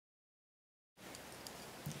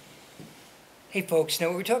Hey folks, now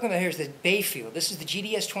what we're talking about here is the Bayfield. This is the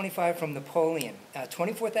GDS 25 from Napoleon.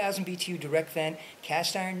 24,000 BTU direct vent,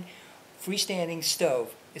 cast iron freestanding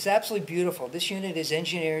stove. It's absolutely beautiful. This unit is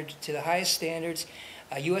engineered to the highest standards,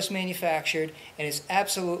 US manufactured, and it's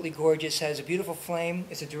absolutely gorgeous. Has a beautiful flame.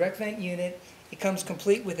 It's a direct vent unit. It comes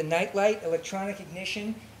complete with a night light, electronic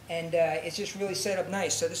ignition, and it's just really set up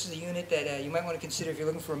nice. So this is a unit that you might want to consider if you're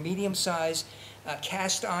looking for a medium-sized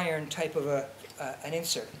cast iron type of an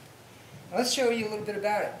insert. Now let's show you a little bit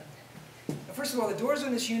about it. Now first of all, the doors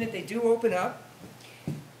on this unit, they do open up.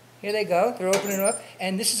 Here they go, they're opening up,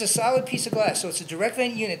 and this is a solid piece of glass, so it's a direct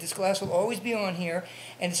vent unit. This glass will always be on here,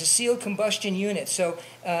 and it's a sealed combustion unit, so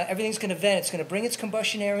everything's going to vent. It's going to bring its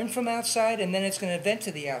combustion air in from outside, and then it's going to vent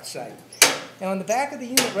to the outside. Now on the back of the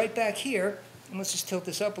unit, right back here, and let's just tilt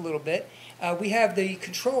this up a little bit, we have the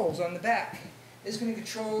controls on the back. This is going to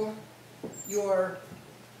control your...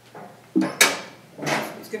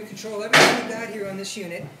 It's going to control everything you've got here on this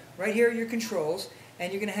unit. Right here are your controls,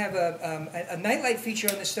 and you're going to have a nightlight feature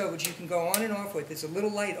on the stove which you can go on and off with. There's a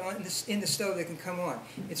little light in the stove that can come on.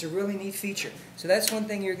 It's a really neat feature. So that's one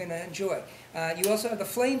thing you're going to enjoy. You also have the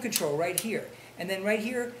flame control right here. And then right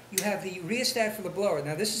here you have the rheostat for the blower.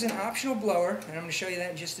 Now this is an optional blower, and I'm going to show you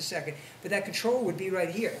that in just a second, but that control would be right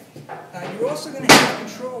here. You're also going to have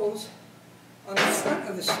controls on the front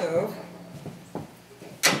of the stove.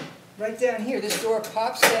 Right down here, this door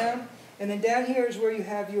pops down, and then down here is where you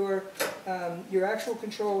have your actual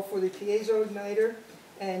control for the piezo igniter,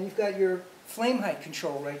 and you've got your flame height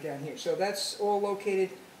control right down here. So that's all located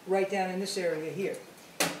right down in this area here.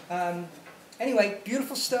 Anyway,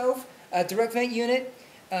 beautiful stove, direct vent unit,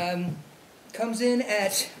 comes in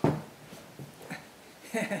at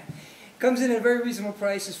comes in at a very reasonable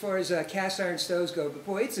price as far as cast iron stoves go. But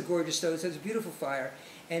boy, it's a gorgeous stove. It has a beautiful fire,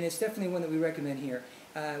 and it's definitely one that we recommend here.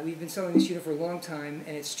 We've been selling this unit for a long time,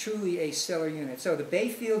 and it's truly a stellar unit. So the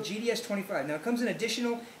Bayfield GDS 25. Now it comes in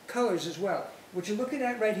additional colors as well. What you're looking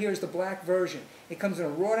at right here is the black version. It comes in a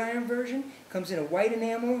wrought iron version, comes in a white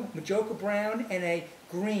enamel, magenta brown, and a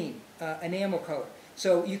green enamel color.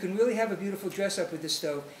 So you can really have a beautiful dress up with this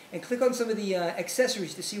stove. And click on some of the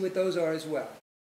accessories to see what those are as well.